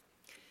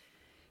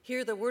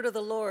Hear the word of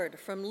the Lord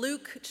from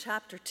Luke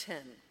chapter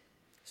 10,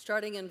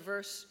 starting in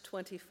verse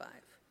 25.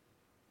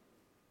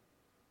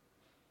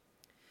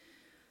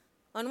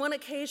 On one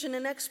occasion,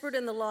 an expert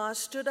in the law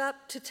stood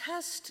up to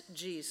test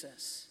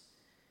Jesus.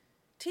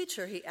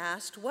 "Teacher," he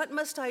asked, "what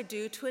must I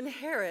do to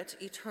inherit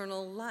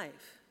eternal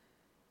life?"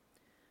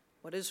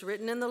 "What is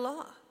written in the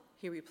law?"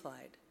 he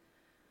replied.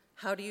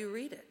 "How do you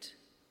read it?"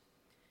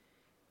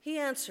 He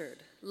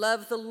answered,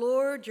 "Love the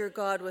Lord your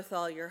God with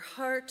all your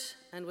heart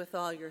and with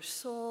all your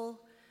soul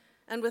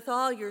and with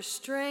all your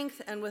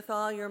strength and with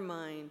all your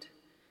mind,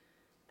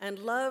 and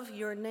love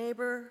your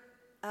neighbor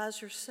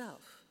as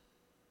yourself."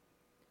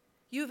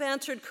 "You've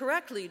answered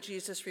correctly,"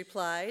 Jesus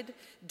replied.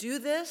 "Do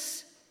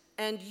this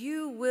and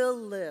you will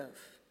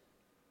live."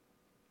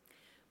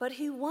 But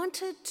he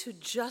wanted to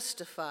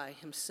justify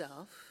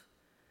himself,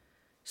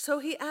 so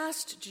he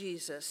asked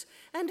Jesus,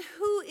 "And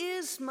who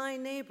is my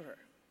neighbor?"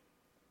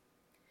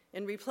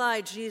 In reply,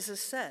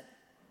 Jesus said,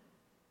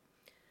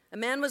 "A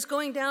man was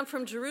going down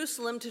from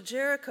Jerusalem to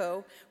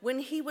Jericho when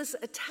he was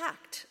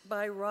attacked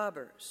by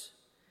robbers.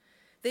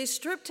 They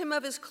stripped him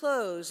of his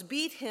clothes,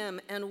 beat him,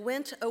 and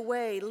went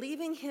away,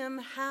 leaving him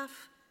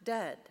half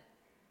dead.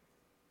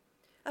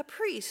 A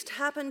priest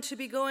happened to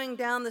be going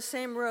down the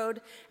same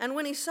road, and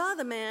when he saw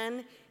the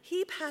man,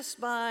 he passed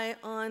by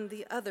on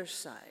the other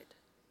side.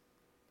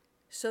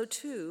 So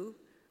too,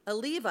 a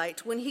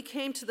Levite, when he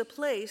came to the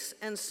place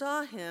and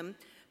saw him,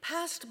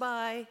 passed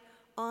by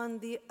on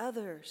the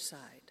other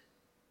side.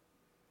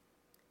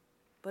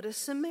 But a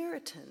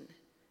Samaritan,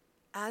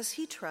 as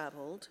he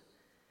traveled,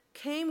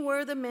 came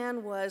where the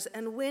man was,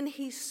 and when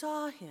he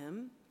saw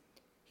him,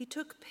 he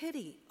took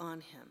pity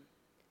on him.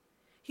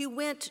 He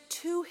went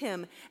to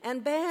him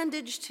and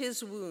bandaged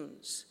his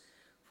wounds,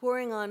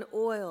 pouring on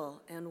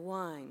oil and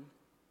wine.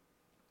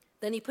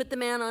 Then he put the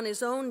man on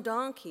his own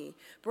donkey,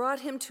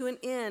 brought him to an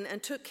inn,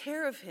 and took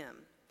care of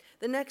him.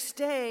 The next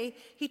day,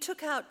 he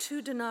took out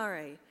 2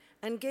 denarii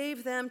and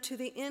gave them to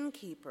the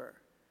innkeeper.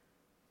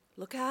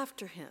 "Look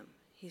after him,"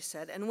 he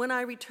said, "and when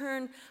I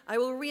return, I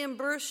will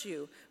reimburse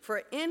you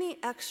for any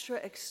extra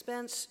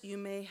expense you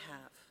may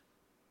have."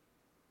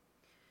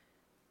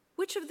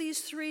 Which of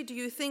these 3 do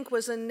you think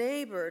was a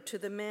neighbor to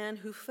the man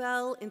who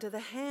fell into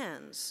the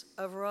hands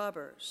of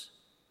robbers?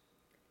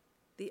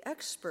 The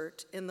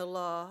expert in the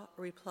law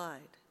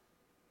replied,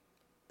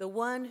 "The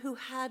one who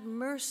had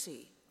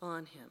mercy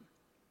on him."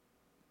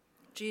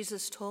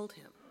 Jesus told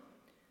him,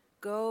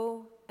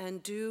 "Go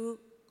and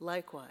do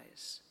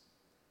likewise."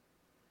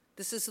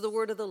 This is the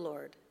word of the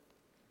Lord.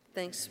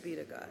 Thanks be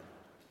to God.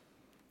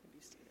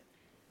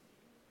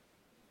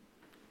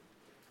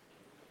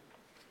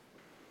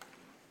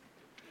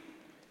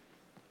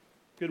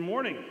 Good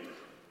morning.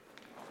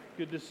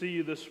 Good to see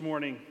you this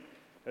morning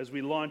as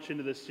we launch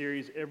into this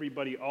series,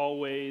 Everybody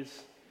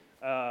Always,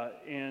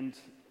 and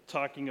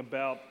talking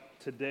about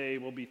today,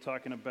 we'll be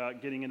talking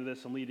about getting into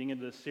this and leading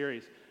into this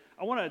series.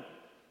 I want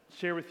to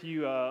share with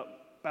you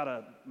about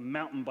a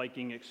mountain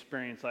biking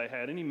experience I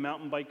had. Any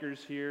mountain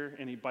bikers here?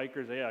 Any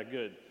bikers? Yeah,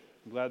 good.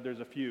 I'm glad there's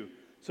a few.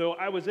 So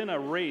I was in a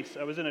race.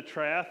 I was in a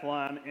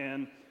triathlon,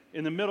 and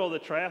in the middle of the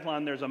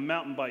triathlon, there's a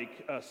mountain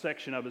bike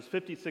section of it. It's a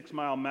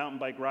 56-mile mountain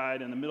bike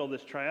ride in the middle of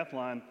this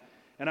triathlon.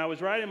 And I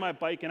was riding my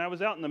bike, and I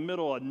was out in the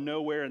middle of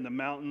nowhere in the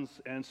mountains.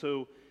 And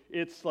so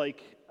it's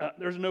like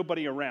there's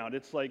nobody around.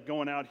 It's like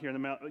going out here in the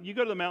mountain. You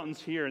go to the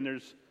mountains here,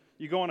 and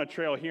you go on a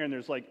trail here, and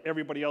there's like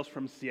everybody else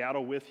from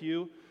Seattle with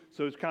you.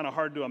 So it's kind of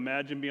hard to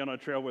imagine being on a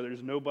trail where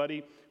there's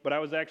nobody. But I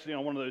was actually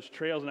on one of those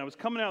trails, and I was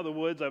coming out of the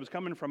woods. I was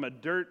coming from a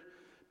dirt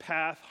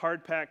path,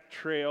 hard-packed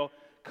trail,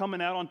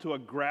 coming out onto a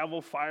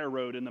gravel fire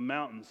road in the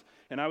mountains.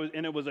 And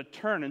it was a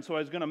turn, and so I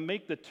was going to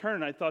make the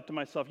turn. I thought to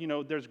myself,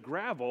 there's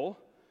gravel.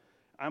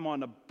 I'm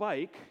on a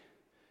bike.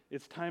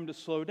 It's time to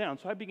slow down.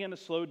 So I began to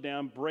slow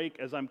down,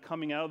 brake as I'm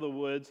coming out of the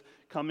woods,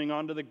 coming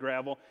onto the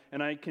gravel,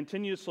 and I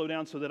continue to slow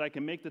down so that I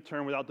can make the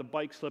turn without the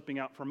bike slipping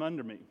out from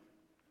under me.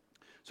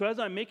 So as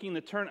I'm making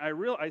the turn,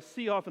 I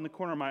see off in the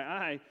corner of my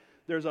eye,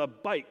 there's a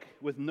bike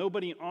with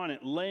nobody on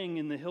it laying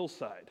in the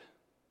hillside.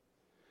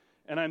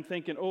 And I'm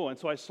thinking, and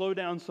so I slow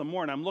down some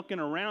more, and I'm looking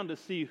around to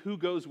see who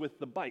goes with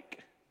the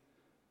bike.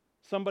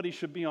 Somebody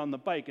should be on the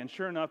bike. And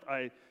sure enough,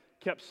 I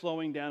kept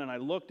slowing down, and I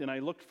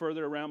looked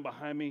further around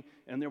behind me,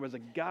 and there was a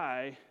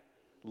guy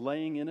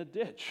laying in a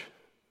ditch,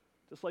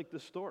 just like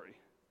this story.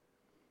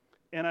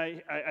 And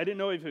I didn't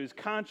know if he was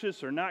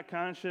conscious or not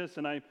conscious,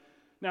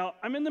 now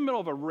I'm in the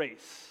middle of a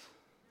race.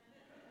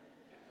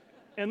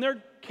 And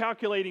they're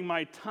calculating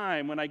my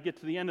time when I get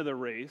to the end of the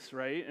race,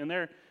 right?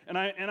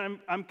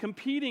 I'm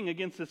competing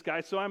against this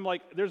guy, so I'm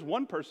like, there's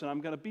one person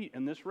I'm going to beat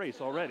in this race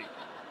already,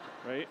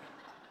 right?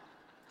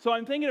 So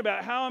I'm thinking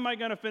about how am I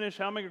going to finish,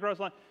 how am I going to cross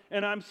the line,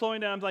 and I'm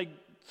slowing down. I'm like,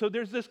 so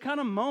there's this kind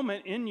of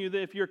moment in you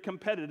that if you're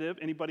competitive,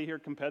 anybody here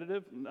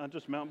competitive, not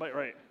just mountain bike,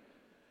 right?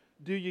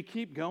 Do you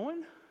keep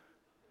going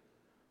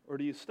or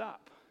do you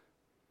stop?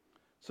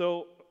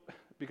 So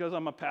because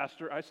I'm a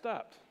pastor, I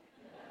stopped.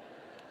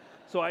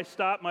 So I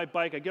stop my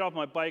bike, I get off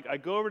my bike, I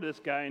go over to this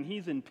guy, and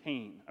he's in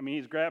pain. I mean,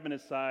 he's grabbing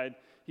his side.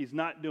 He's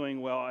not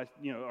doing well.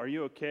 Are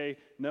you okay?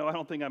 No, I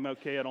don't think I'm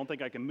okay. I don't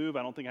think I can move.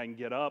 I don't think I can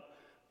get up.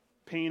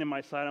 Pain in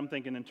my side. I'm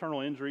thinking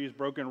internal injuries,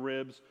 broken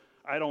ribs.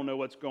 I don't know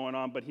what's going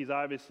on, but he's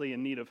obviously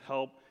in need of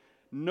help.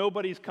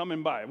 Nobody's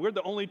coming by. We're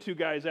the only two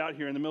guys out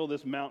here in the middle of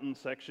this mountain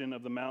section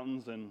of the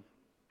mountains, and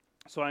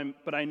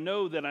but I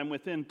know that I'm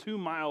within 2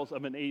 miles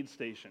of an aid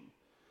station.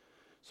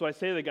 So I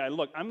say to the guy,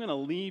 look, I'm going to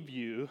leave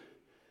you,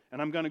 and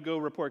I'm going to go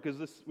report,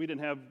 because we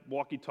didn't have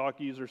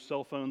walkie-talkies or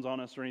cell phones on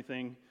us or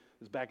anything.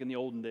 It was back in the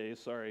olden days,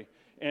 sorry.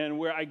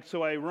 And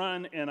so I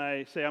run, and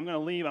I say, I'm going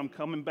to leave, I'm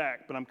coming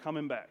back, but I'm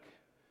coming back.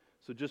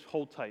 So just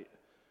hold tight.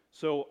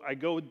 So I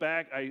go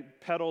back, I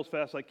pedal as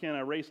fast as I can, I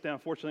race down.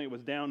 Fortunately, it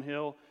was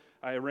downhill.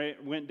 I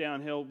went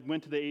downhill,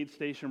 went to the aid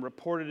station,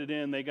 reported it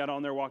in. They got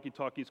on their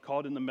walkie-talkies,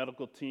 called in the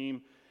medical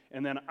team,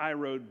 and then I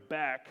rode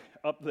back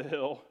up the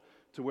hill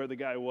to where the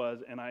guy was,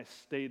 and I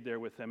stayed there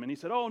with him. And he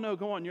said, oh, no,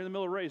 go on, you're in the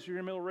middle of a race, you're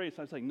in the middle of a race.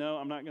 I was like, no,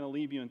 I'm not going to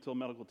leave you until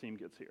medical team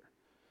gets here.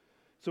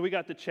 So we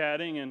got to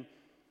chatting, and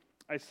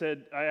I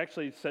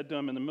actually said to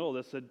him in the middle of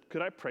this, said,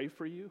 could I pray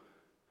for you?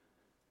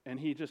 And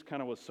he just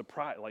kind of was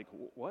surprised, like,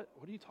 what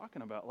are you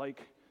talking about?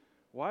 Like,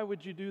 why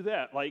would you do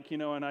that? Like,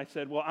 and I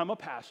said, well, I'm a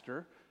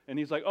pastor. And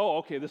he's like, oh,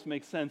 okay, this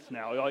makes sense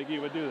now. Like, you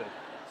would do that.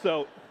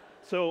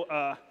 So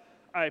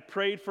I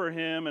prayed for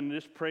him and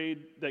just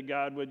prayed that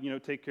God would,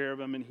 take care of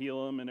him and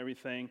heal him and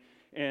everything.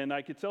 And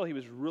I could tell he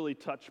was really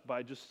touched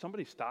by just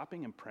somebody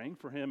stopping and praying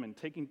for him and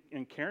taking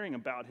and caring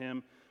about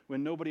him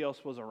when nobody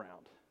else was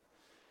around.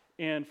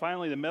 And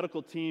finally, the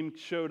medical team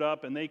showed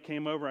up, and they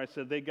came over. I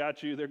said, they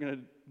got you. They're going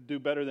to do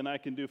better than I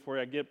can do for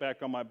you. I get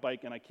back on my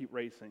bike, and I keep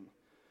racing.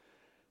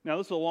 Now,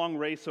 this is a long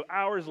race, so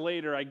hours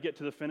later, I get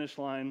to the finish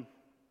line,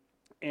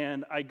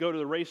 and I go to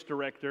the race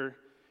director,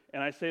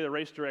 and I say to the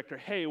race director,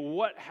 hey,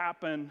 what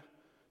happened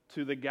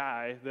to the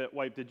guy that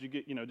wiped? Did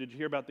you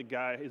hear about the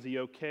guy? Is he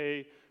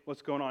okay?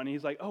 What's going on? And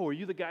he's like, oh, are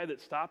you the guy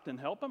that stopped and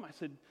helped him? I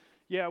said,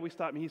 yeah, we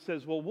stopped. And he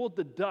says, well, we'll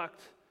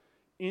deduct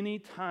any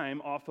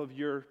time off of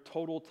your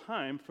total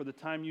time for the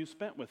time you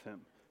spent with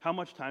him. How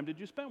much time did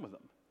you spend with him?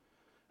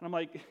 And I'm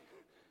like,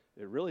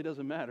 it really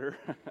doesn't matter,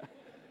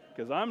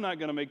 because I'm not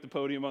going to make the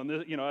podium on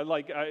this. I'm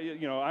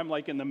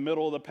like in the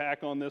middle of the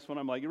pack on this one.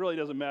 I'm like, it really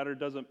doesn't matter.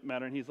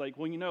 And he's like,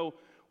 well,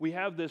 we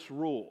have this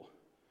rule.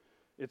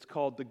 It's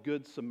called the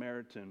Good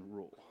Samaritan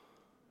rule.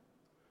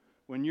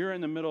 When you're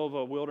in the middle of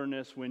a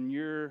wilderness,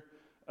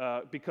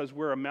 because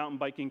we're a mountain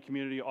biking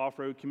community,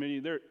 off-road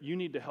community, you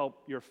need to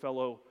help your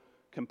fellow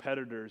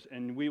competitors,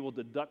 and we will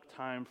deduct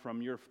time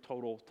from your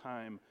total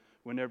time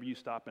whenever you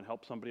stop and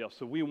help somebody else.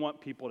 So we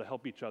want people to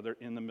help each other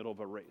in the middle of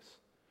a race.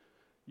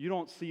 You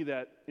don't see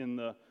that in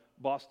the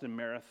Boston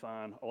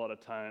Marathon a lot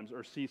of times,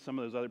 or see some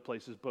of those other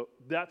places, but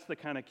that's the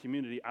kind of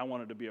community I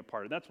wanted to be a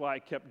part of. That's why I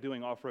kept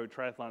doing off-road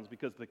triathlons,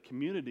 because the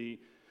community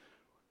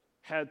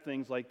had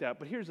things like that.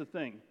 But here's the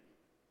thing.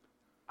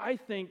 I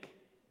think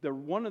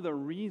one of the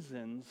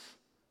reasons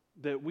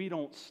that we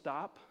don't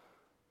stop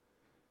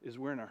is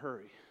we're in a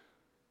hurry.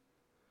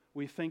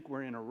 We think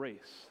we're in a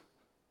race.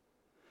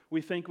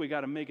 We think we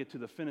got to make it to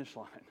the finish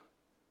line.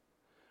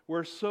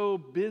 We're so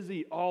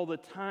busy all the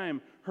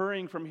time,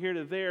 hurrying from here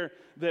to there,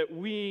 that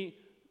we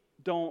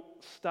don't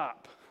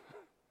stop,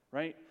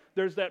 right?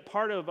 There's that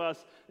part of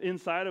us,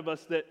 inside of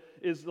us, that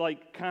is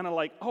kind of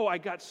like, oh, I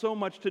got so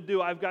much to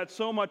do. I've got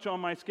so much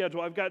on my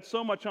schedule. I've got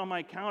so much on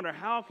my calendar.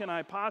 How can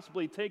I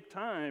possibly take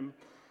time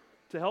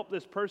to help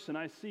this person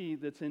I see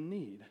that's in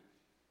need?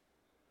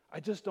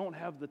 I just don't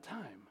have the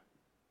time.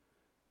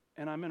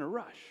 And I'm in a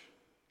rush.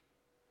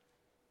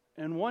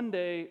 And one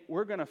day,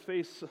 we're going to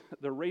face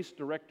the race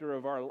director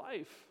of our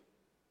life.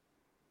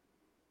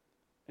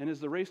 And is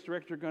the race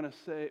director going to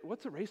say,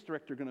 what's the race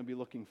director going to be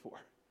looking for?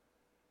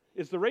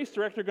 Is the race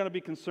director going to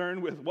be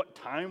concerned with what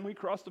time we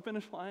cross the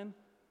finish line?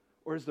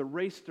 Or is the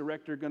race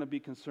director going to be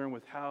concerned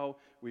with how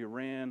we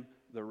ran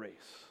the race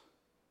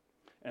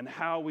and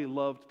how we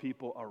loved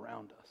people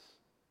around us?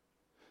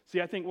 See,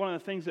 I think one of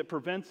the things that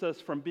prevents us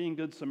from being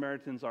good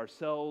Samaritans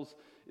ourselves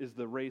is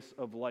the race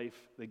of life,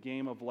 the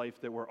game of life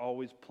that we're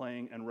always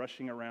playing and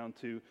rushing around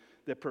to,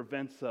 that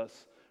prevents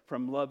us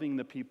from loving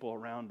the people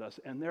around us.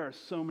 And there are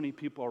so many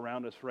people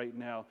around us right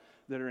now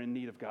that are in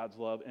need of God's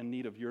love, in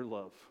need of your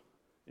love,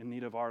 in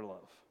need of our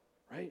love,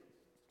 right?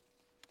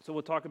 So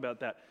we'll talk about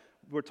that.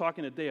 We're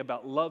talking today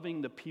about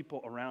loving the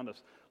people around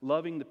us,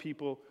 loving the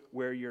people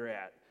where you're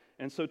at.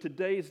 And so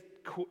today's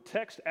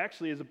text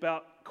actually is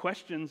about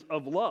questions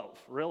of love,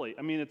 really.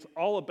 I mean, it's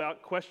all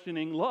about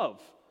questioning love.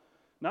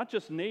 Not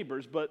just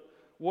neighbors, but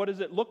what does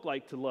it look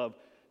like to love?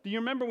 Do you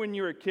remember when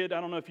you were a kid?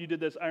 I don't know if you did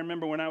this. I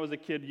remember when I was a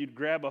kid, you'd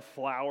grab a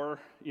flower,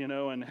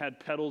 and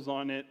had petals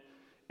on it,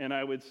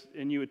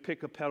 and you would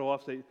pick a petal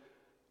off.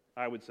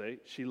 I would say,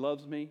 she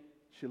loves me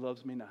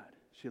not.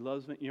 She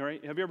loves me.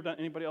 Right? Have you ever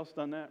anybody else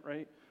done that,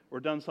 right? Or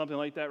done something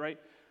like that, right?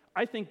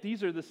 I think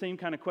these are the same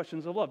kind of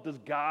questions of love. Does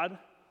God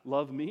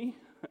love me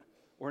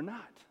or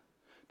not?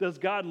 Does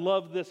God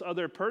love this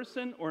other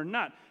person or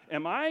not?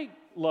 Am I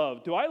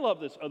loved? Do I love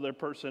this other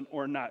person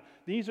or not?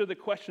 These are the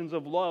questions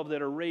of love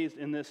that are raised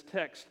in this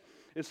text.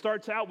 It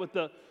starts out with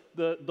the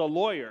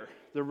lawyer,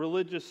 the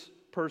religious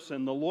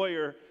person, the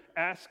lawyer,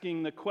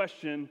 asking the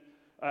question,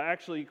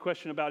 actually a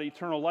question about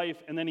eternal life,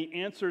 and then he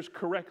answers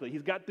correctly.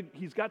 He's got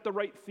the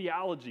right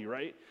theology,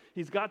 right?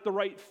 He's got the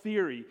right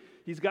theory.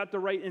 He's got the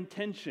right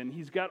intention.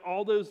 He's got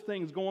all those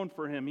things going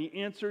for him. He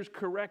answers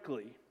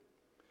correctly.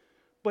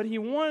 But he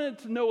wanted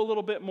to know a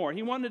little bit more.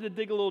 He wanted to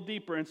dig a little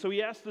deeper, and so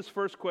he asked this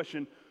first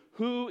question,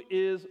 who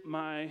is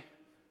my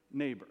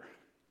neighbor?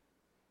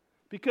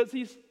 Because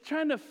he's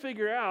trying to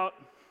figure out,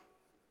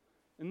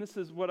 and this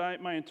is what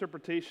my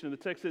interpretation of the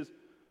text is,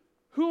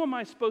 who am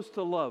I supposed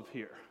to love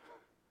here?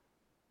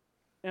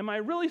 Am I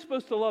really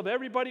supposed to love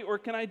everybody, or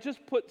am I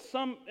just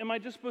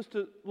supposed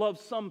to love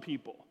some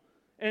people?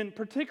 And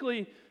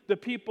particularly the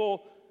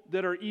people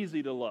that are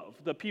easy to love,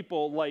 the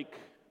people like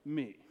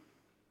me.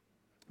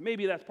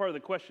 Maybe that's part of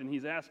the question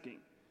he's asking.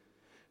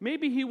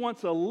 Maybe he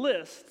wants a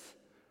list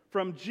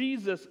from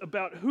Jesus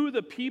about who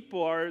the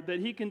people are that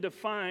he can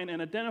define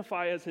and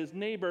identify as his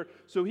neighbor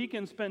so he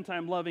can spend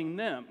time loving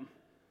them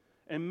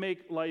and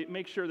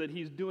make sure that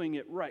he's doing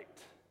it right.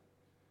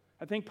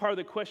 I think part of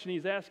the question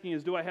he's asking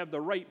is, do I have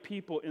the right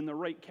people in the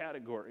right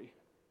category?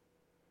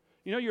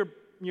 You know,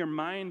 your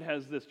mind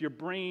has this, your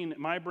brain,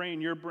 my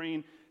brain, your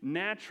brain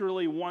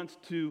naturally wants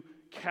to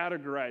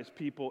categorize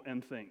people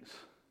and things.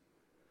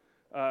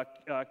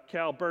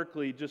 Cal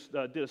Berkeley just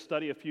did a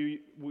study a few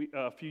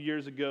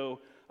years ago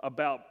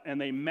and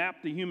they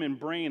mapped the human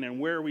brain and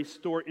where we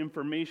store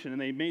information,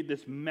 and they made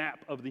this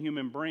map of the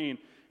human brain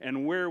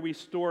and where we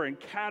store and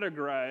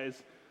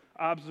categorize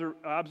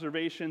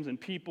observations and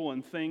people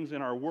and things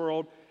in our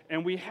world,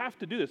 and we have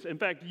to do this. In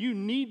fact, you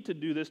need to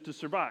do this to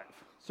survive.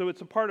 So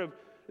it's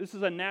this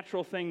is a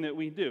natural thing that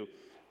we do.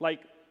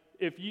 Like,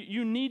 if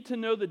you need to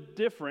know the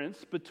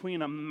difference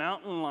between a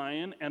mountain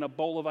lion and a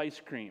bowl of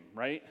ice cream,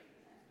 right?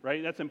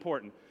 Right? That's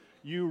important.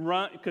 You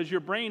run, because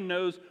your brain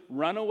knows,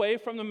 run away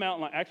from the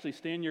mountain lion. Actually,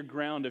 stand your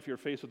ground if you're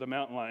faced with a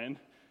mountain lion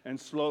and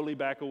slowly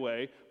back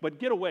away. But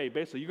get away,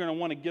 basically. You're going to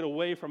want to get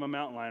away from a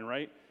mountain lion,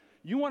 right?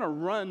 You want to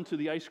run to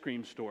the ice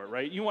cream store,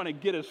 right? You want to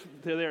get to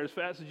there as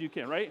fast as you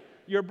can, right?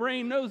 Your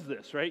brain knows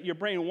this, right? Your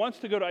brain wants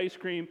to go to ice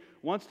cream,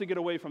 wants to get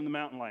away from the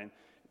mountain lion.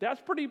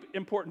 That's pretty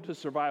important to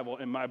survival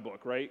in my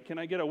book, right? Can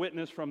I get a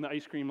witness from the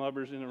ice cream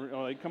lovers?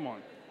 Come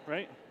on,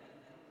 right?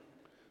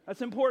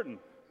 That's important.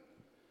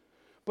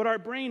 But our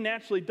brain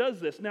naturally does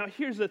this. Now,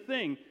 here's the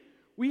thing.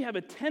 We have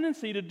a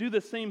tendency to do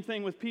the same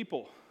thing with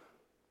people.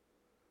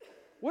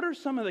 What are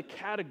some of the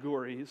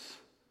categories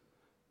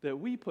that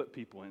we put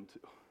people into?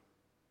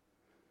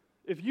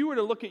 If you were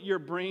to look at your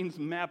brain's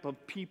map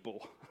of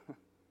people,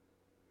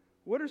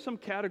 what are some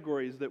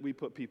categories that we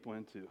put people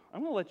into? I'm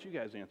going to let you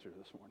guys answer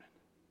this morning.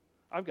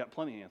 I've got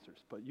plenty of answers,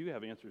 but you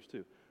have answers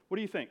too. What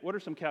do you think? What are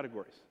some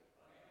categories?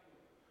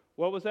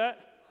 What was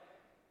that?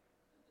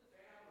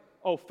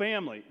 Oh,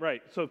 family,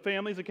 right. So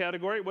family's a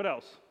category. What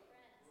else?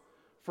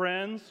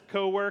 Friends,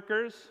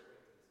 co-workers,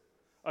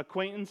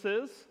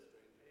 acquaintances,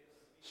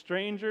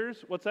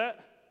 strangers. What's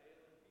that?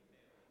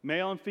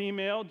 Male and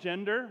female,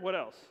 gender. What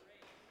else?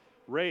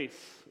 Race,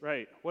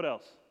 right. What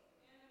else?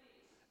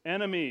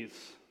 Enemies.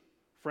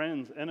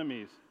 Friends,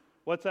 enemies.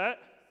 What's that?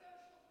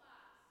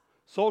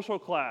 Social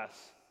class.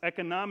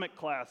 Economic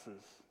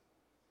classes.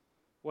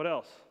 What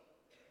else?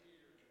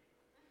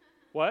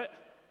 What?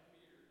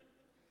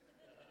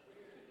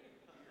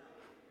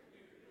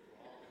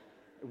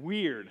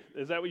 Weird.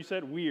 Is that what you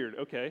said? Weird.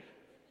 Okay.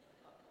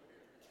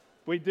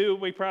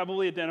 We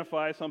probably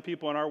identify some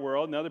people in our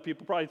world, and other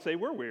people probably say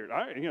we're weird. All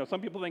right.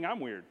 Some people think I'm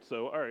weird.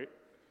 So, all right.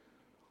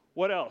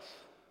 What else?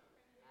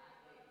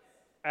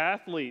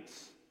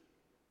 Athletes.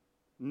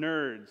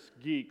 Nerds,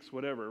 geeks,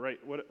 whatever, right?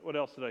 What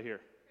else did I hear?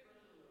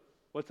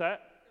 What's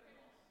that?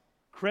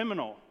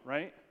 Criminal,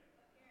 right?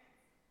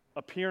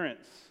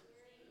 Appearance.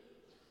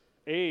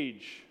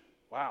 Age.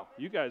 Wow,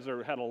 you guys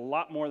had a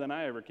lot more than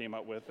I ever came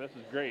up with. This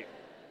is great.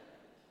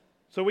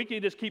 So we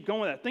can just keep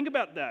going with that. Think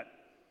about that.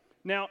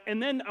 Now,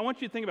 and then I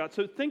want you to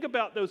think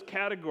about those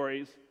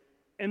categories,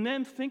 and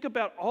then think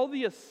about all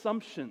the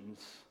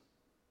assumptions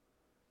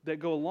that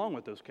go along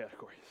with those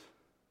categories.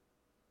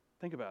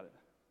 Think about it.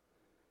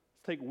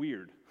 Let's take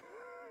weird,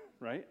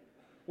 right?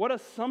 What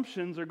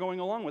assumptions are going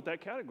along with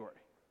that category,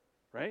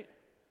 right?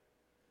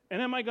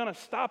 And am I going to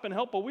stop and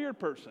help a weird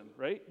person,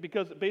 right?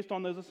 Because based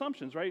on those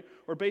assumptions, right?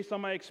 Or based on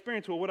my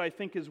experience, what I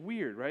think is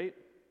weird, right?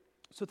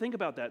 So think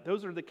about that.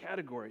 Those are the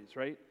categories,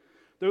 right?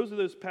 Those are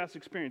those past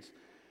experiences.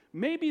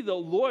 Maybe the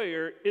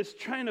lawyer is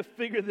trying to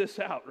figure this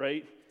out,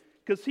 right?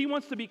 Because he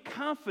wants to be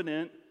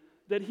confident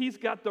that he's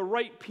got the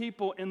right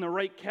people in the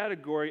right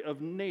category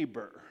of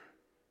neighbor.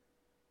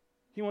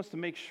 He wants to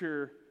make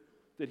sure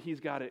that he's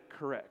got it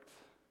correct.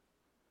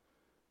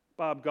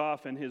 Bob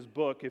Goff, in his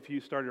book, if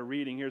you started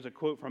reading, here's a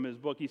quote from his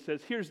book. He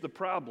says, here's the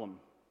problem.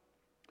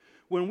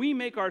 When we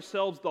make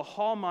ourselves the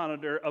hall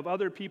monitor of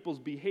other people's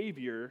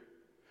behavior,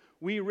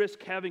 we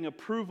risk having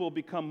approval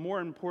become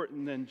more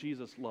important than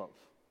Jesus' love.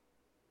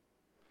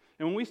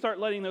 And when we start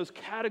letting those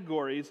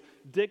categories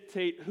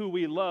dictate who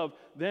we love,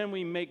 then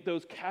we make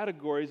those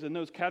categories, and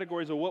those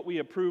categories of what we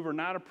approve or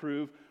not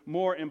approve,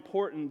 more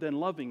important than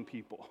loving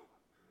people.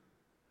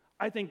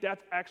 I think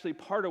that's actually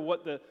part of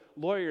what the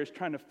lawyer is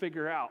trying to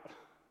figure out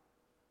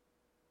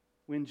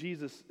when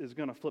Jesus is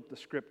going to flip the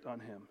script on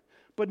him.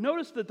 But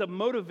notice that the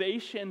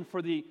motivation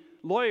for the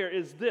lawyer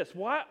is this.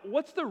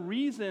 What's the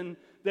reason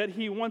that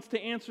he wants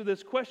to answer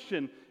this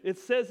question? It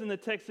says in the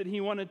text that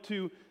he wanted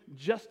to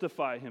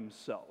justify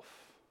himself.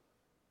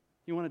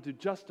 He wanted to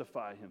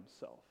justify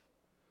himself.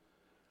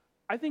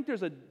 I think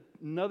there's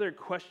another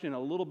question a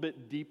little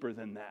bit deeper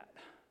than that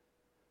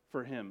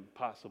for him,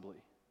 possibly.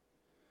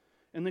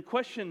 And the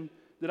question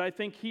that I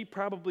think he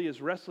probably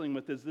is wrestling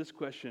with is this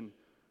question: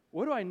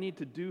 what do I need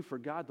to do for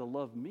God to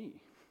love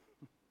me?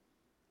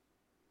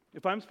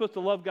 If I'm supposed to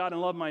love God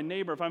and love my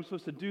neighbor, if I'm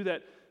supposed to do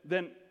that,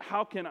 then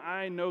how can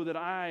I know that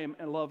I am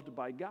loved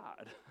by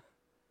God?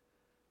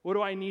 What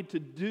do I need to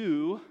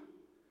do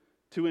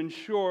to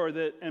ensure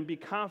that and be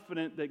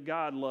confident that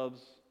God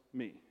loves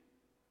me?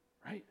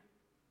 Right?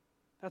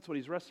 That's what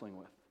he's wrestling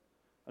with.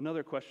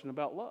 Another question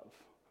about love.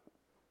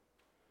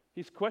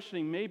 He's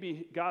questioning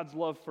maybe God's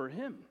love for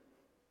him.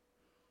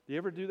 Do you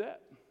ever do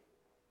that?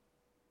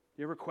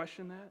 Do you ever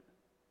question that?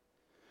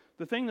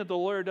 The thing that the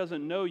lawyer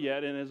doesn't know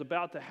yet and is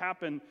about to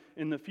happen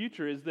in the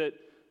future is that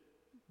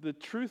the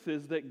truth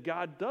is that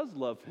God does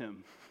love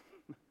him.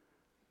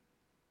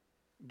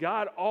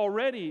 God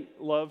already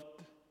loved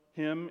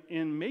him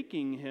in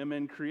making him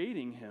and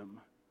creating him.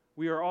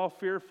 We are all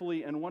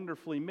fearfully and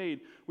wonderfully made.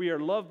 We are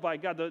loved by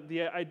God.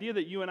 The idea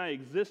that you and I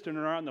exist and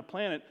are on the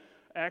planet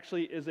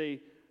actually is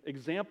an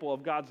example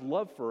of God's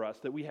love for us,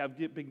 that we have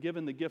been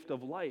given the gift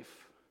of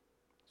life.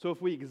 So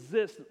if we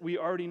exist, we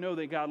already know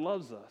that God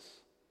loves us.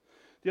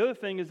 The other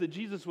thing is that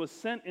Jesus was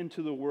sent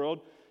into the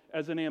world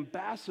as an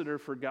ambassador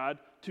for God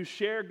to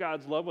share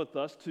God's love with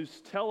us, to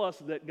tell us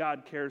that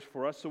God cares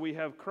for us. So we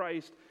have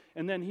Christ,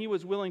 and then he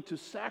was willing to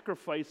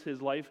sacrifice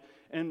his life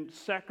and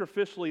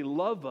sacrificially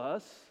love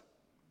us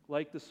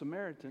like the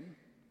Samaritan.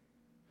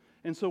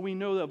 And so we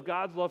know of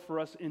God's love for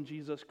us in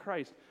Jesus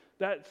Christ.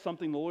 That's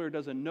something the lawyer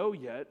doesn't know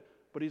yet,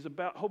 but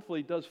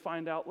hopefully does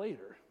find out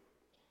later.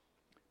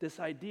 This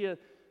idea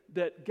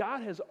that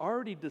God has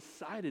already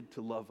decided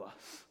to love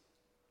us.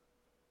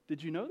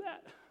 Did you know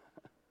that?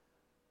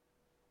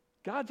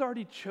 God's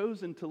already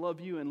chosen to love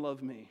you and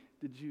love me.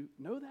 Did you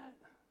know that?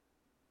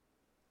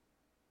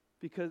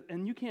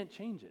 And you can't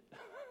change it.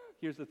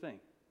 Here's the thing.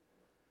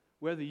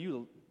 Whether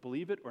you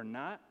believe it or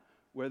not,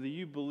 whether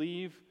you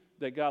believe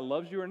that God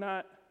loves you or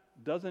not,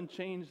 doesn't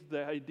change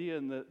the idea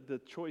and the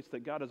choice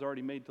that God has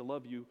already made to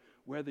love you,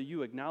 whether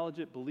you acknowledge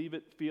it, believe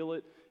it, feel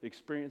it,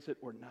 experience it,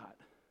 or not.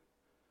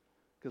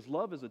 Because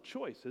love is a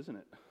choice, isn't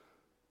it?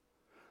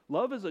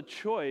 Love is a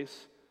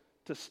choice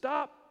to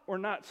stop or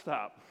not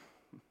stop.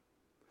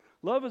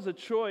 Love is a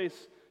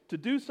choice to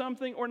do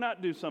something or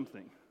not do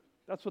something.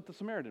 That's what the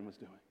Samaritan was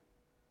doing,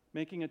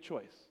 making a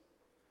choice.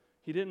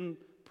 He didn't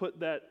put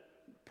that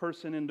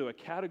person into a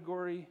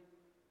category.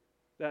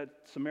 That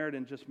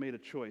Samaritan just made a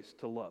choice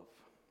to love.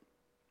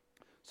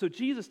 So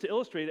Jesus, to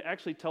illustrate it,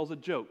 actually tells a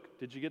joke.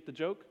 Did you get the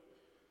joke?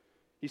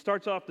 He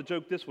starts off the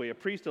joke this way: a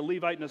priest, a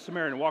Levite, and a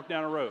Samaritan walk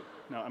down a road.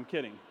 No, I'm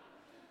kidding.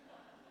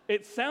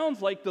 It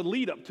sounds like the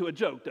lead up to a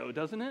joke, though,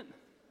 doesn't it?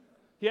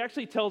 He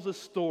actually tells a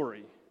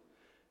story.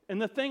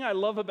 And the thing I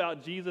love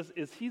about Jesus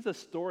is he's a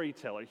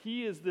storyteller.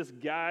 He is this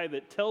guy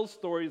that tells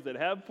stories that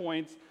have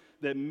points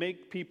that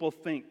make people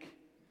think.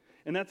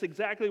 And that's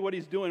exactly what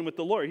he's doing with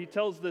the lawyer. He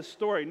tells this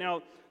story.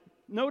 Now,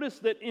 notice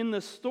that in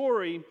the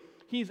story,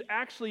 he's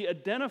actually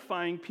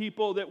identifying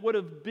people that would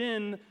have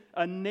been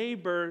a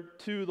neighbor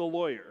to the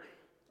lawyer,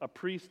 a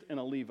priest and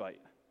a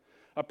Levite.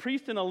 A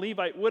priest and a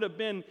Levite would have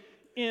been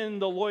in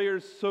the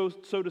lawyer's, so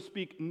to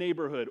speak,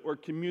 neighborhood or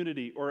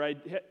community.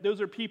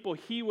 Those are people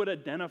he would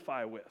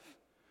identify with.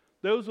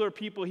 Those are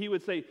people he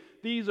would say,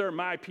 these are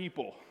my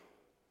people,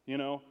 you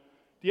know.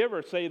 Do you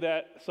ever say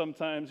that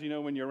sometimes, you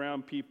know, when you're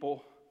around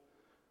people?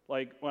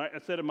 Like when I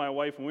said to my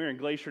wife when we were in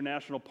Glacier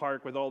National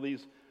Park with all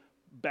these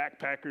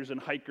backpackers and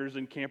hikers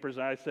and campers,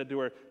 and I said to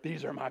her,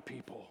 these are my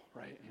people,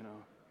 right, you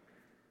know.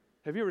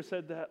 Have you ever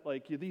said that?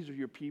 Like, these are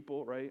your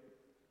people, right?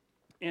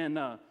 And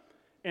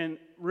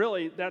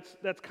really,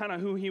 that's kind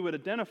of who he would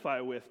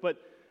identify with. But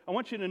I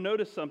want you to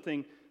notice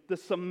something. The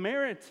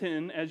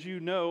Samaritan, as you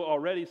know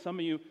already, some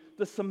of you,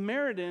 the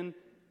Samaritan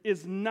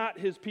is not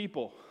his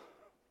people.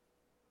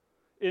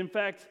 In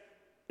fact,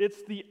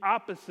 it's the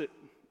opposite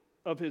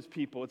of his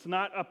people. It's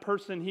not a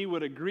person he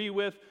would agree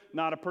with,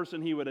 not a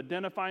person he would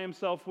identify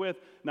himself with,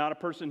 not a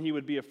person he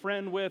would be a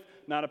friend with,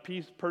 not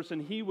a person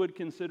he would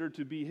consider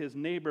to be his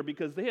neighbor,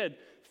 because they had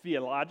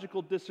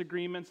theological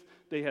disagreements,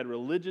 they had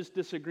religious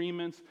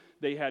disagreements,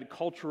 they had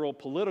cultural,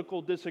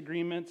 political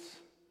disagreements.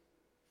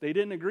 They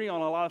didn't agree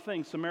on a lot of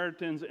things.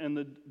 Samaritans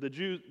and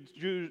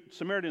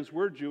Samaritans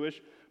were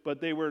Jewish,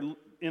 but they were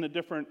in a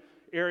different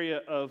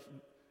area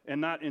and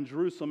not in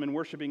Jerusalem and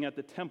worshiping at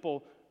the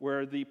temple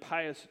where the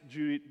pious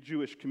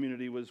Jewish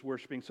community was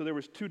worshiping. So there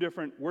was two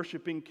different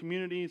worshiping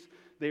communities.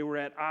 They were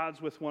at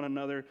odds with one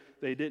another.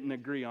 They didn't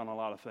agree on a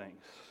lot of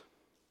things.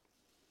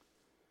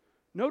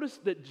 Notice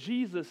that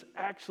Jesus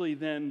actually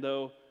then,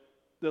 though,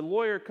 the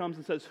lawyer comes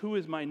and says, who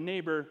is my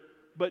neighbor?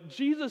 but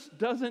Jesus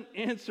doesn't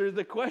answer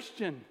the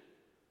question.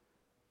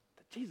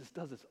 Jesus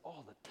does this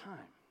all the time.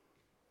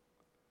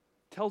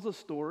 Tells a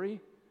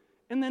story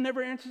and then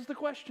never answers the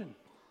question.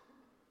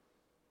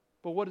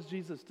 But what does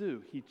Jesus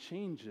do? He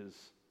changes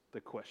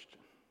the question.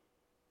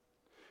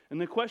 And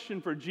the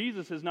question for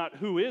Jesus is not,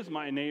 who is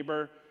my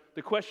neighbor?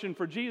 The question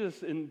for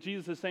Jesus, and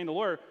Jesus is saying to the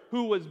Lord,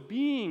 who was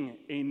being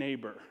a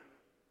neighbor?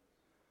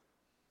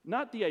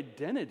 Not the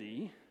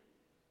identity,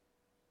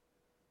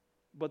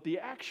 but the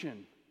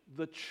action,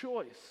 the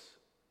choice,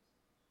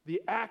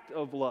 the act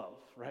of love,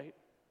 right?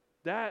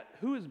 That,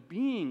 who is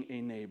being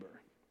a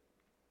neighbor?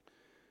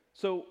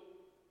 So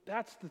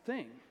that's the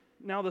thing.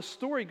 Now the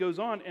story goes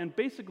on and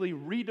basically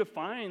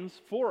redefines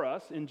for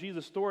us in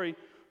Jesus' story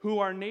who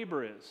our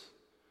neighbor is.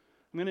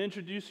 I'm going to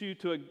introduce you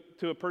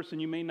to a person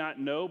you may not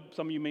know.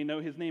 Some of you may know.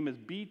 His name is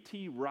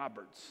B.T.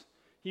 Roberts.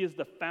 He is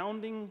the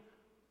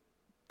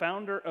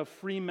founder of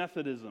Free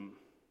Methodism.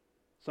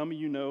 Some of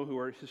you know who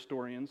are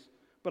historians.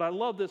 But I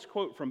love this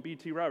quote from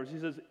B.T. Roberts. He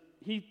says,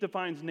 he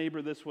defines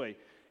neighbor this way: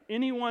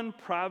 anyone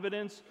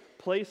Providence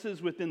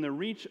places within the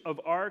reach of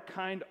our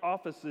kind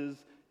offices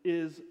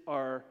is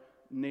our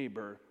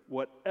neighbor,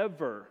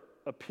 whatever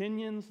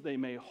opinions they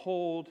may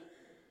hold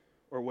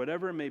or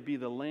whatever may be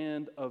the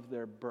land of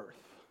their birth.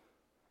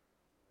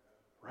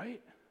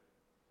 Right?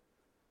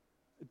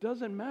 It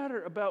doesn't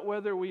matter about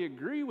whether we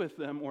agree with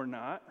them or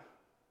not.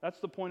 That's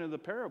the point of the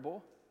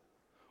parable.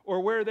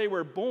 Or where they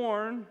were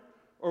born,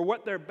 or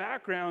what their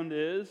background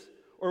is,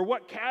 or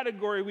what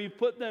category we've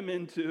put them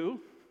into.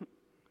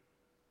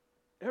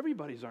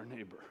 Everybody's our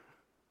neighbor.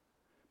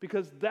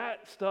 Because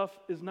that stuff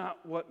is not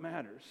what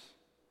matters.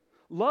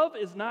 Love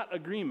is not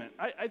agreement.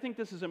 I think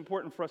this is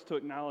important for us to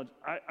acknowledge.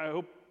 I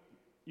hope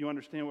you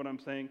understand what I'm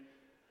saying.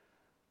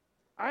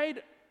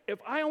 If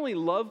I only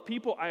love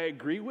people I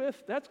agree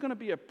with, that's going to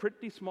be a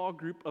pretty small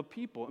group of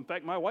people. In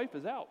fact, my wife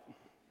is out.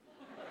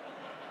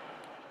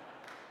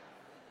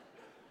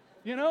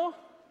 You know?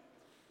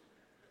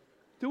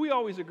 Do we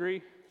always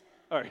agree?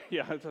 All right,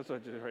 yeah, that's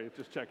what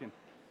just checking.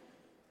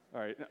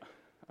 All right,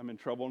 I'm in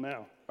trouble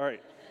now. All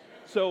right,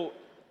 so,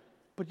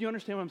 but you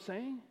understand what I'm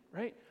saying,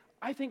 right?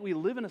 I think we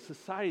live in a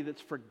society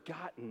that's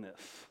forgotten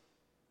this.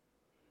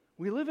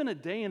 We live in a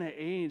day and an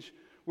age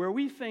where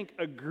we think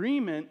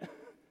agreement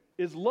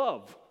is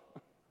love.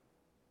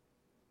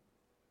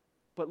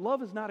 But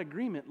love is not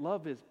agreement.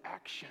 Love is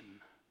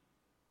action.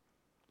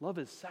 Love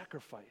is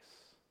sacrifice.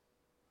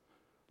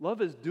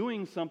 Love is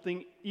doing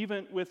something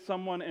even with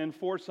someone and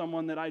for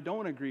someone that I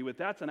don't agree with.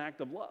 That's an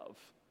act of love.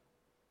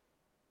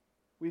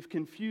 We've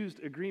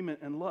confused agreement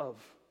and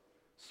love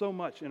so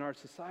much in our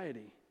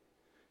society.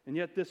 And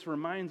yet this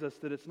reminds us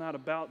that it's not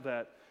about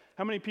that.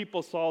 How many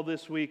people saw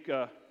this week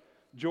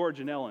George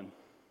and Ellen?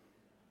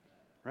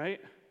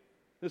 Right?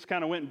 This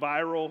kind of went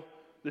viral.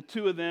 The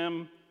two of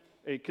them,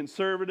 a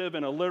conservative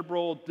and a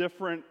liberal,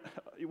 different.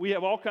 We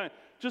have all kinds.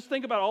 Just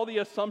think about all the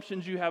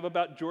assumptions you have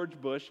about George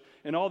Bush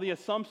and all the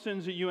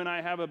assumptions that you and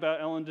I have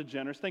about Ellen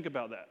DeGeneres. Think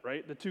about that,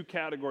 right? The two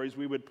categories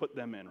we would put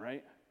them in,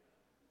 right?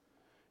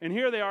 And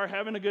here they are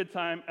having a good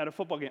time at a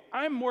football game.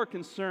 I'm more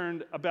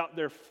concerned about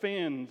their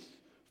fandom,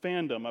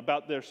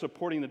 about their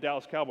supporting the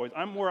Dallas Cowboys.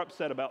 I'm more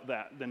upset about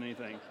that than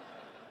anything.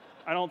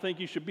 I don't think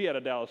you should be at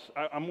a Dallas.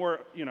 I'm more,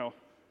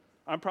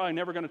 I'm probably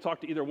never going to talk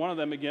to either one of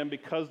them again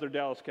because they're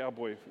Dallas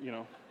Cowboys,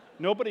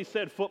 Nobody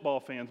said football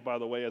fans, by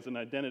the way, as an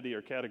identity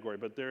or category,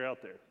 but they're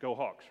out there. Go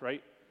Hawks,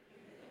 right?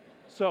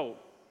 So,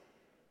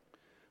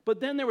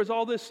 but then there was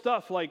all this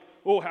stuff like,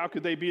 oh, how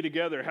could they be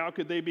together? How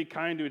could they be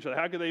kind to each other?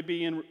 How could they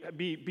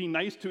be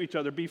nice to each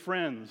other, be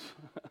friends?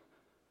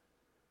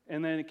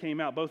 And then it came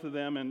out, both of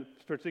them, and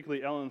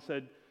particularly Ellen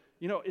said,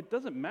 it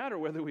doesn't matter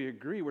whether we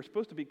agree. We're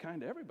supposed to be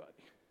kind to everybody,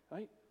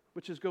 right?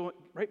 Which is going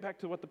right back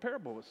to what the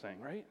parable was saying,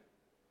 right?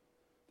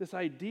 This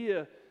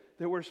idea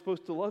that we're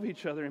supposed to love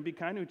each other and be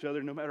kind to each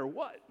other no matter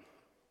what,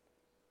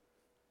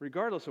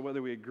 regardless of whether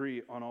we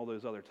agree on all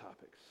those other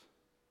topics.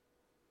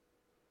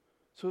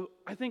 So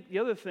I think the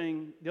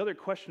other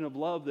question of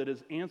love that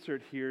is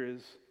answered here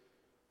is,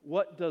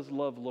 what does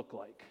love look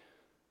like?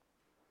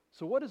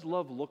 So what does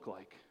love look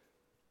like?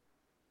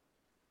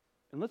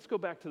 And let's go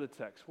back to the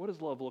text. What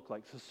does love look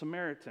like? So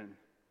Samaritan.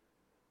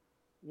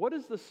 What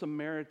is the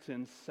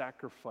Samaritan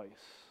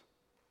sacrifice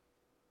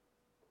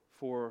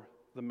for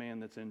the man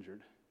that's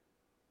injured?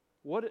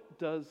 What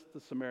does the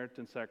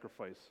Samaritan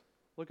sacrifice?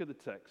 Look at the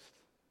text,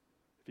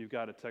 if you've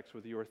got a text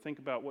with you, or think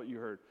about what you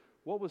heard.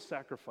 What was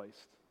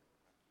sacrificed?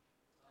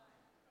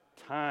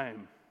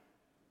 Time.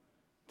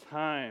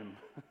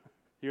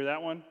 Hear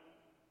that one?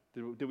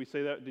 Did we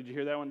say that? Did you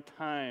hear that one?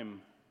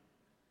 Time.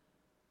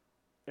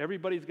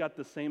 Everybody's got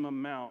the same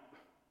amount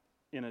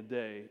in a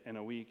day, in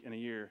a week, in a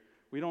year.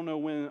 We don't know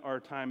when our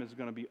time is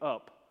going to be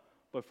up,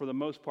 but for the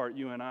most part,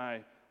 you and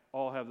I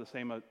all have the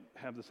same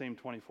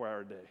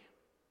 24-hour day.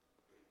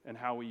 And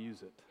how we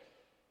use it,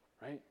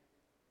 right?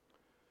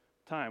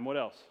 Time, what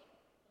else?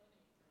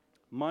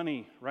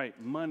 Money, right,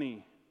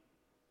 money.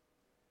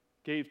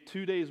 Gave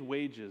 2 days'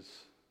 wages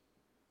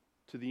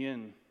to the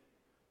inn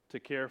to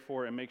care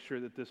for and make sure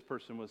that this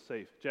person was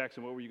safe.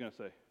 Jackson, what were you going to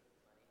say?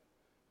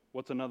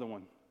 What's another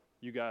one?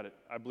 You got it.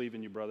 I believe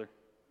in you, brother.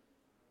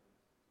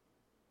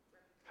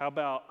 How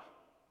about,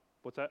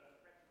 what's that?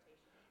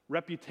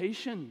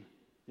 Reputation.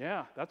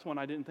 Yeah, that's one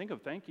I didn't think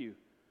of. Thank you.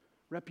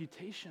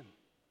 Reputation,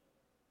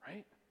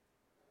 right?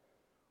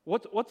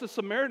 What's a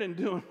Samaritan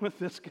doing with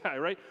this guy,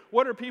 right?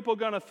 What are people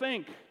going to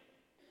think?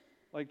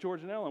 Like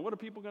George and Ellen, what are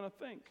people going to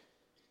think?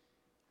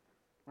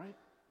 Right?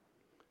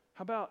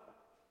 How about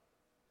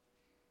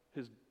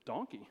his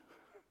donkey?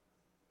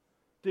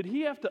 Did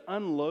he have to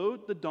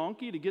unload the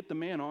donkey to get the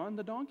man on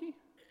the donkey?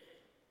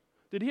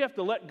 Did he have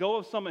to let go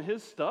of some of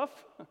his stuff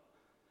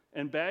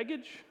and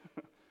baggage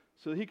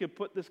so that he could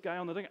put this guy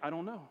on the donkey? I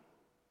don't know.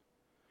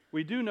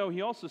 We do know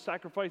he also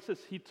sacrificed this.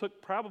 He took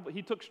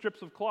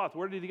strips of cloth.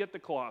 Where did he get the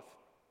cloth?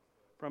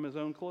 From his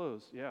own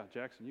clothes. Yeah,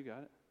 Jackson, you got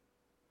it.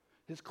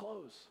 His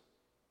clothes.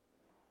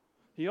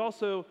 He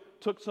also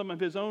took some of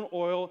his own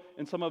oil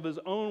and some of his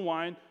own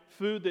wine,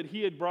 food that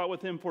he had brought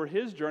with him for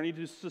his journey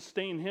to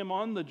sustain him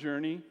on the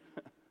journey.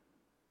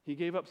 He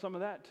gave up some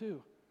of that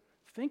too.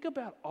 Think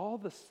about all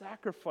the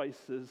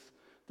sacrifices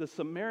the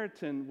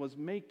Samaritan was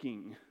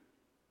making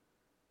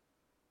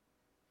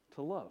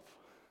to love.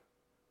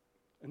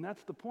 And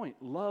that's the point.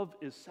 Love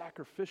is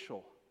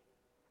sacrificial.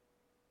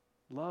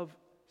 Love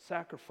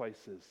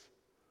sacrifices.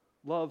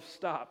 Love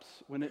stops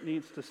when it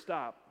needs to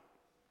stop.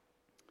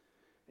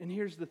 And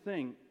here's the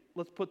thing.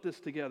 Let's put this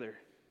together.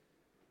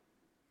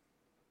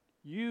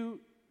 You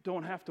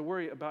don't have to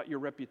worry about your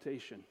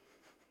reputation.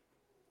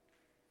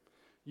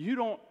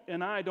 You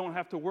and I don't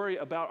have to worry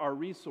about our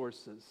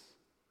resources.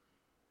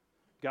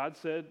 God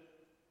said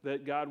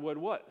that God would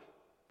what?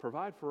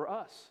 Provide for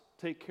us,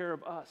 take care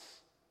of us,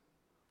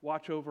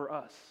 watch over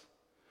us.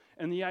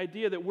 And the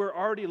idea that we're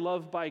already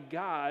loved by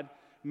God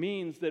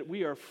means that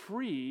we are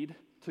freed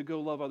to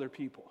go love other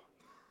people.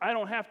 I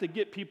don't have to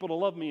get people to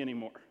love me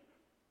anymore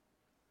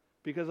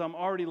because I'm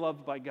already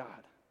loved by God.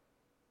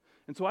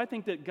 And so I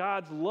think that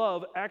God's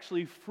love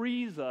actually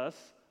frees us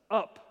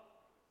up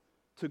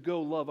to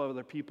go love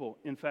other people.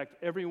 In fact,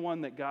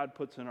 everyone that God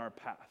puts in our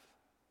path.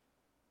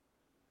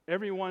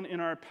 Everyone in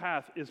our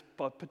path is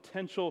a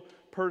potential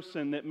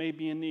person that may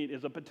be in need,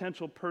 is a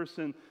potential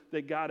person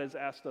that God has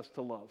asked us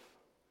to love.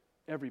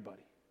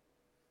 Everybody.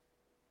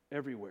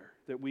 Everywhere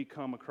that we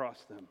come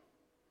across them.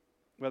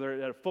 Whether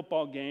at a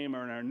football game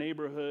or in our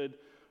neighborhood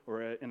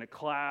or in a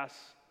class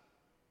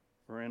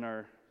or in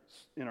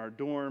our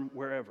dorm,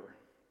 wherever.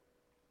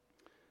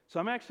 So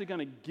I'm actually going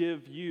to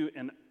give you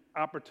an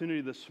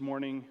opportunity this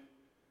morning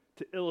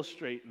to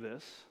illustrate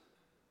this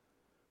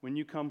when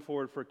you come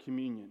forward for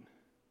communion.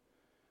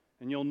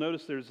 And you'll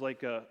notice there's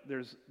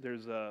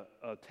a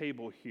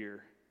table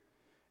here.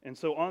 And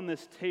so on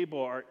this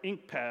table are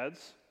ink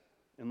pads,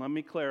 and let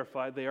me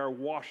clarify, they are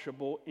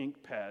washable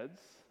ink pads.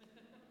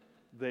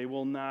 They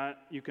will not,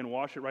 you can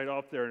wash it right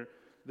off. There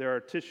are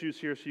tissues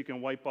here so you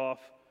can wipe off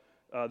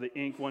the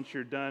ink once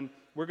you're done.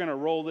 We're going to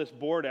roll this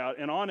board out,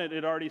 and on it,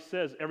 it already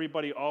says,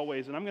 everybody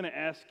always. And I'm going to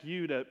ask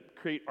you to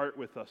create art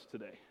with us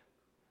today.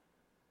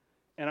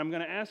 And I'm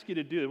going to ask you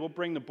to do it. We'll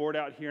bring the board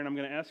out here, and I'm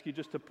going to ask you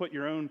just to put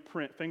your own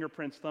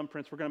fingerprints,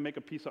 thumbprints. We're going to make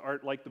a piece of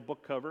art like the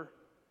book cover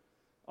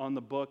on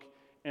the book.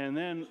 And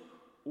then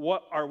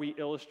what are we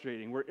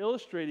illustrating? We're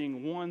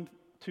illustrating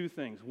two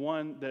things.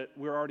 One, that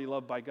we're already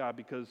loved by God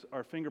because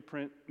our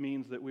fingerprint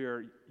means that we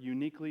are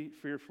uniquely,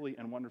 fearfully,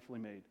 and wonderfully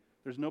made.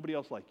 There's nobody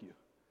else like you.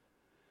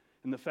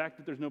 And the fact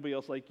that there's nobody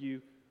else like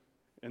you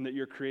and that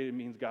you're created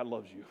means God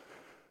loves you.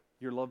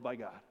 You're loved by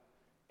God.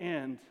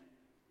 And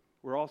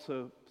we're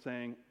also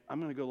saying, I'm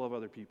going to go love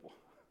other people.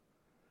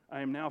 I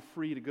am now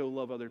free to go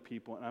love other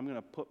people, and I'm going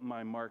to put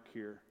my mark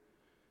here.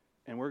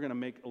 And we're going to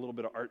make a little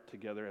bit of art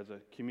together as a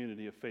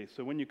community of faith.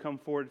 So when you come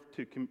forward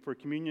for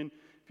communion,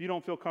 if you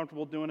don't feel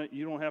comfortable doing it,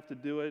 you don't have to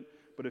do it.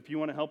 But if you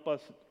want to help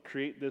us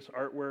create this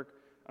artwork,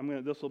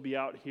 this will be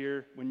out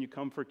here. When you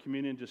come for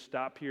communion, just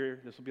stop here.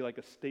 This will be like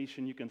a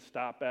station you can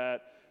stop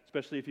at,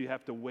 especially if you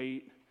have to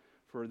wait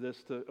for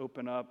this to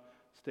open up.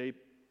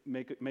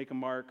 Make a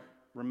mark.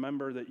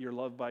 Remember that you're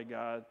loved by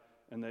God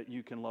and that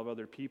you can love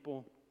other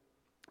people.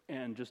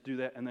 And just do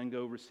that and then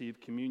go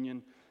receive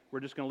communion. We're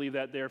just going to leave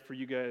that there for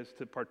you guys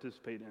to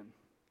participate in.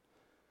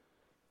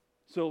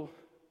 So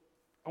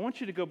I want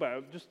you to go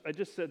back. I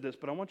just said this,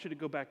 but I want you to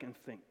go back and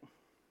think.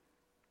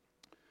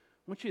 I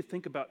want you to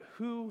think about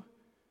who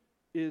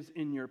is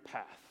in your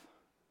path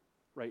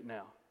right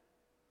now.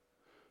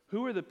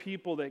 Who are the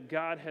people that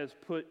God has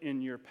put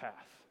in your path?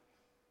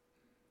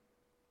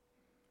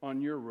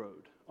 On your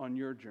road, on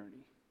your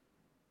journey.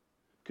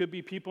 Could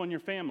be people in your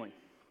family.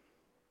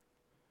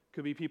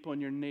 Could be people in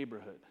your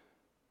neighborhood.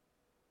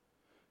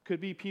 Could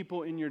be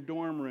people in your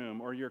dorm room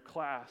or your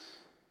class.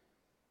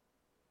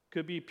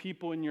 Could be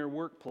people in your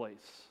workplace.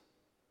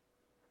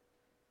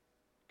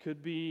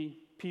 Could be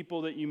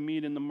people that you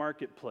meet in the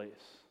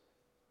marketplace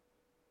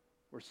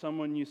or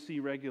someone you see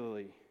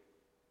regularly.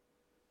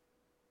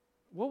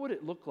 What would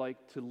it look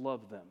like to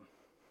love them,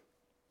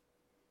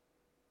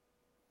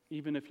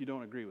 even if you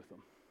don't agree with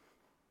them?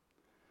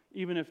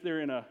 Even if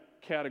they're in a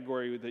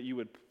category that you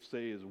would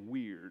say is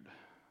weird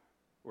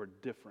or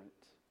different.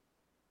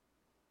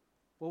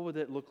 What would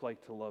it look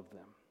like to love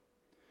them?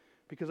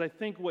 Because I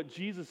think what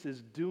Jesus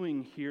is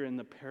doing here in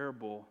the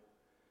parable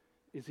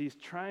is he's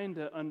trying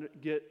to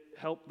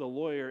help the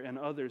lawyer and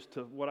others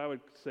to, what I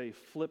would say,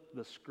 flip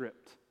the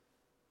script.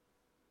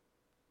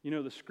 You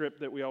know the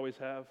script that we always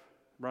have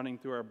running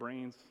through our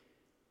brains?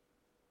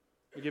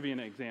 I'll give you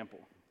an example.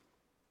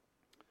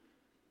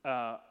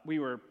 We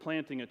were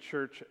planting a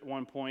church at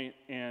one point,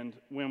 and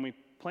when we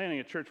planting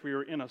a church, we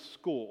were in a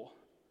school.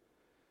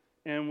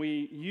 And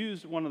we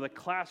used one of the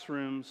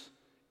classrooms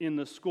in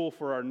the school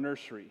for our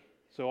nursery.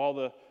 So all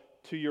the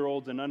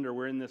 2-year-olds and under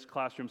were in this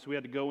classroom. So we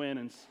had to go in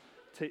and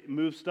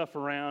move stuff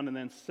around and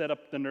then set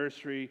up the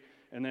nursery.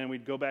 And then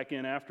we'd go back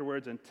in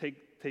afterwards and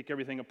take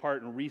everything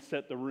apart and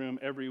reset the room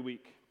every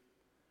week.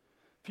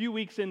 A few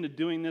weeks into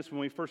doing this, when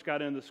we first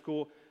got into the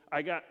school,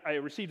 I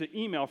received an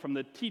email from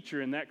the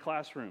teacher in that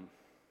classroom.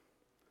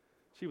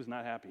 She was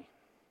not happy.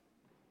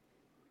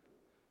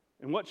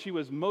 And what she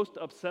was most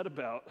upset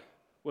about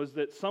was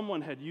that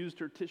someone had used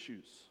her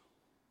tissues.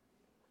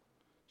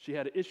 She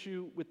had an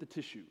issue with the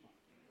tissue.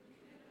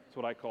 That's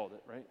what I called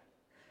it, right?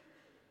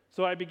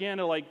 So I began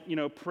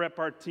to prep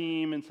our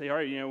team and say, all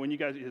right, when you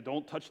guys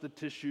don't touch the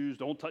tissues,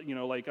 don't touch,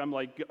 I'm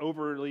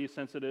overly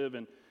sensitive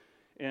and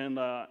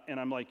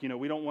I'm like,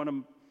 we don't want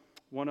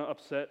to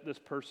upset this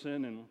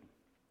person.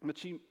 But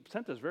she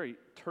sent this very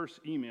terse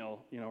email,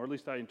 or at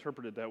least I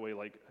interpreted it that way,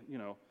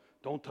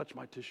 don't touch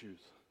my tissues.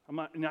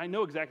 And I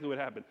know exactly what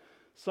happened.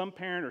 Some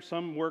parent or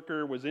some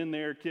worker was in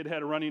there, kid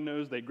had a runny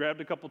nose, they grabbed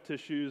a couple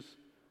tissues,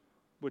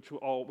 which we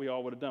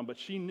all would have done. But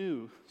she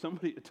knew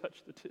somebody had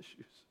touched the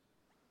tissues.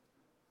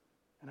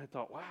 And I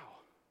thought, wow.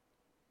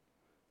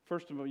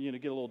 First of all, get a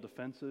little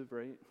defensive,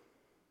 right?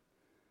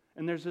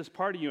 And there's this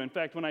part of you. In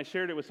fact, when I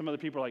shared it with some other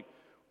people,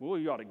 well,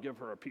 you ought to give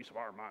her a piece of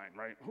our mind,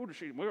 right? Who does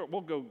she?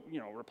 We'll go,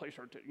 replace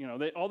her.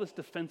 All this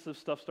defensive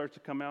stuff starts to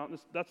come out. And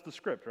that's the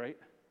script, right?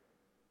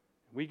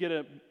 We get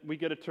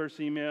a terse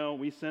email.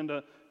 We send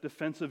a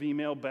defensive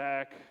email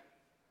back.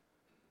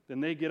 Then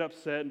they get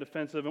upset and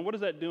defensive. And what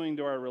is that doing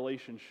to our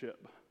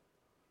relationship?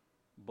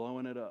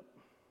 Blowing it up.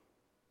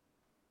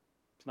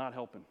 It's not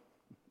helping.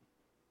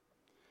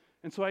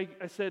 And so I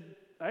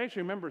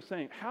actually remember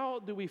saying, how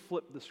do we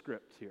flip the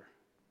script here?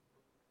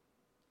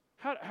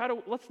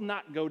 Let's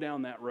not go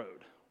down that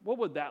road. What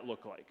would that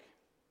look like?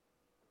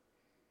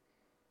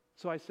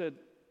 So I said,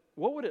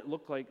 what would it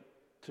look like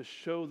to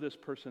show this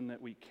person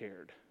that we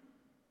cared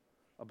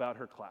about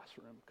her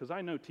classroom? Because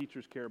I know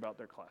teachers care about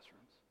their classrooms.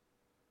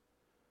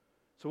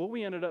 So what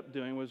we ended up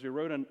doing was we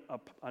wrote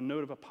a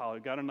note of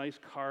apology, got a nice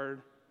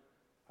card.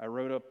 I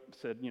wrote up,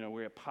 said,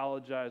 we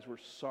apologize, we're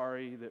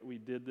sorry that we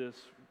did this.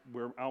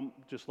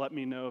 Just let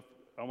me know if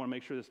I want to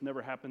make sure this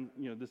never happened,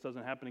 this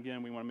doesn't happen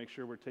again. We want to make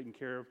sure we're taking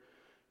care of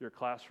your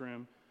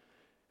classroom.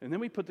 And then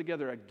we put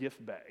together a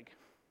gift bag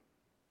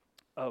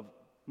of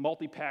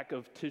multi-pack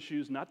of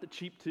tissues, not the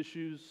cheap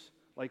tissues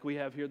like we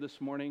have here this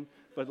morning,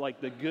 but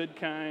like the good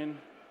kind,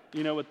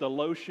 with the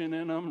lotion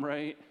in them,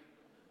 right?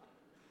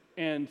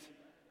 And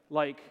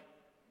like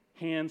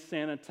hand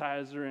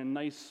sanitizer and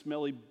nice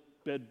smelly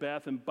Bed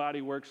Bath &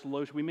 Body Works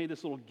lotion. We made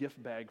this little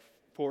gift bag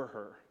for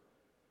her.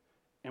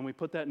 And we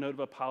put that note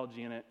of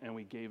apology in it and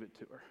we gave it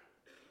to her.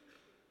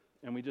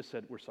 And we just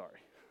said, we're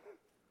sorry.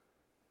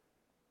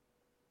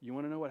 You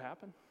want to know what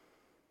happened?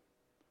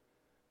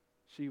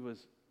 She was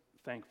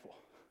thankful,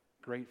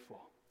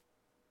 grateful,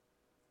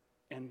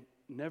 and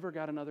never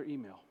got another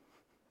email.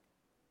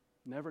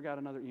 Never got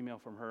another email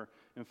from her.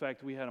 In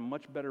fact, we had a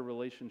much better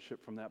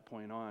relationship from that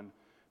point on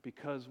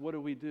because what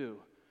do?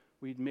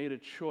 We'd made a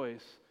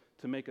choice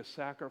to make a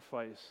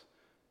sacrifice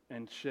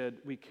and said,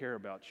 we care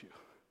about you.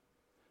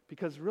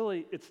 Because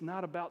really, it's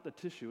not about the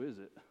tissue, is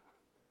it?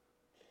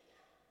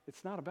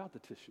 It's not about the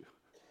tissue.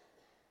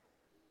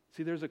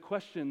 See, there's a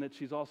question that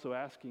she's also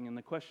asking, and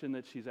the question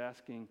that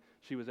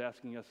she was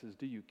asking us is,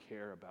 do you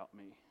care about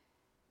me?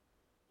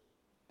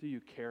 Do you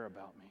care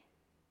about me?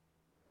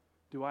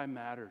 Do I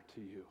matter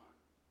to you?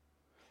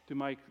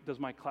 Does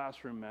my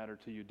classroom matter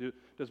to you?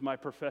 Does my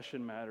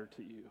profession matter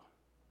to you?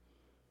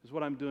 Does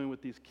what I'm doing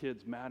with these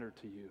kids matter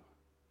to you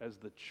as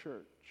the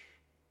church?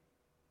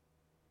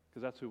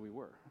 Because that's who we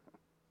were.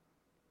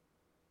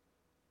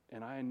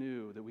 And I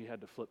knew that we had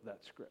to flip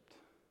that script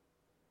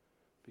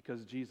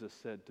because Jesus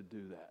said to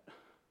do that.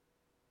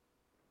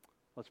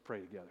 Let's pray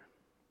together.